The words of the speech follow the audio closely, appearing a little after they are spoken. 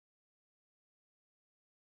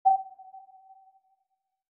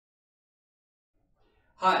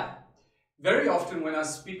Hi. Very often when I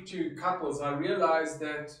speak to couples, I realize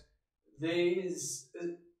that there's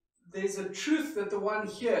a truth that the one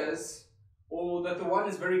hears or that the one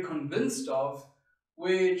is very convinced of,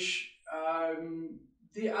 which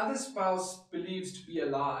the other spouse believes to be a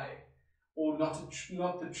lie or not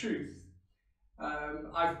the truth.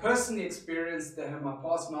 I've personally experienced that in my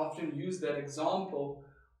past and often use that example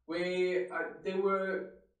where there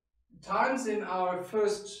were times in our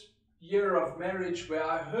first year of marriage where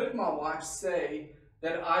I heard my wife say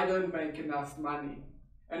that I don't make enough money.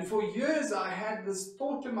 And for years I had this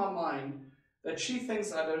thought in my mind that she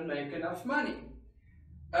thinks I don't make enough money.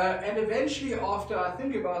 And eventually, after I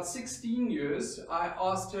think about 16 years, I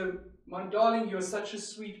asked her, "My darling, you're such a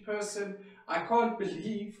sweet person. I can't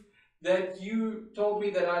believe that you told me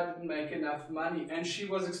that I didn't make enough money." And she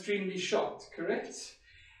was extremely shocked, correct?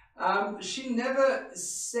 She never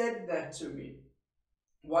said that to me.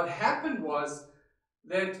 What happened was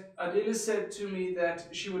that Adela said to me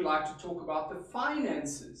that she would like to talk about the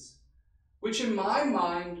finances, which in my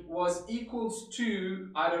mind was equals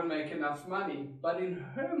to I don't make enough money. But in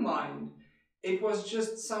her mind, it was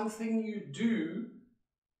just something you do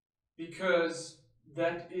because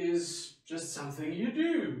that is just something you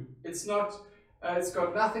do. It's not, it's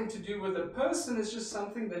got nothing to do with a person, it's just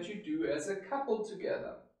something that you do as a couple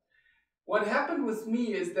together. What happened with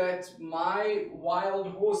me is that my wild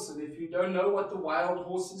horse, and if you don't know what the wild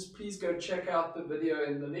horse is, please go check out the video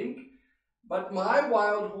in the link. But my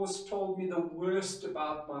wild horse told me the worst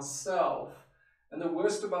about myself. And the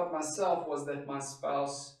worst about myself was that my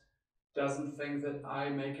spouse doesn't think that I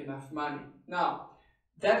make enough money. Now,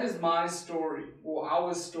 that is my story, or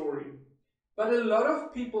our story. But a lot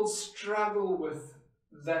of people struggle with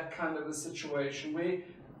that kind of a situation where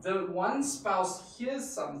the one spouse hears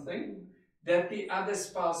something that the other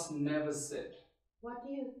spouse never said. What do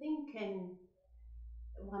you think can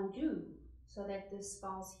one do so that the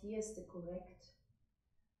spouse hears the correct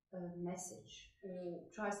message or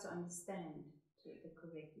tries to understand the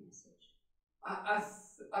correct message? I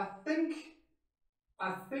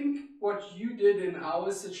think what you did in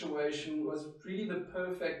our situation was really the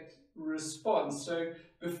perfect response. So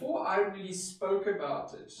before I really spoke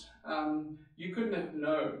about it, you couldn't have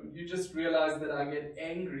known. You just realized that I get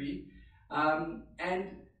angry. And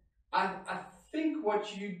I think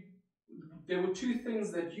there were two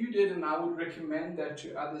things that you did, and I would recommend that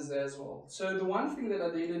to others as well. So the one thing that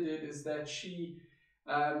Adela did is that she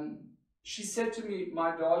said to me,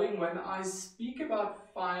 "My darling, when I speak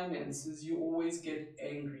about finances, you always get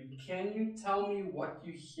angry. Can you tell me what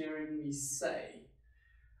you're hearing me say?"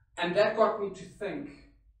 And that got me to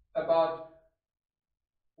think about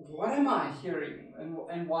what am I hearing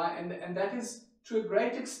and why, and that is to a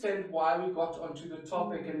great extent why we got onto the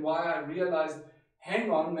topic and why I realized, hang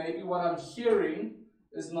on, maybe what I'm hearing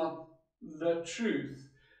is not the truth.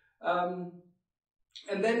 And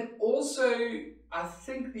then also, I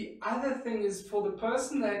think the other thing is for the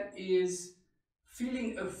person that is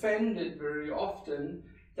feeling offended very often,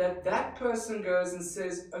 that person goes and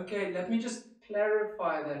says, "Okay, let me just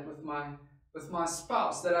clarify that with my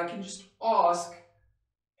spouse," that I can just ask,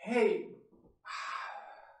 "Hey,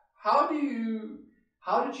 how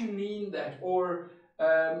did you mean that?" Or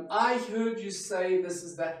 "I heard you say this,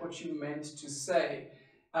 is that what you meant to say?"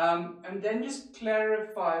 And then just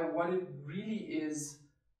clarify what it really is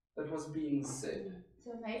that was being said.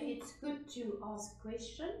 So maybe it's good to ask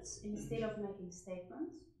questions instead of making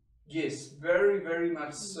statements. Yes, very, very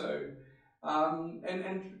much so.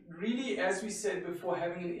 And really, as we said before,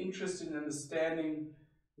 having an interest in understanding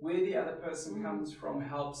where the other person comes from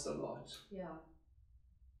helps a lot. Yeah.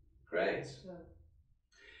 Great. Sure.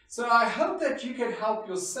 So I hope that you can help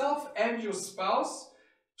yourself and your spouse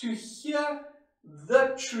to hear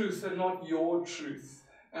the truth and not your truth,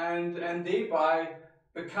 and thereby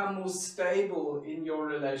become more stable in your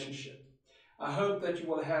relationship. I hope that you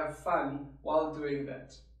will have fun while doing that.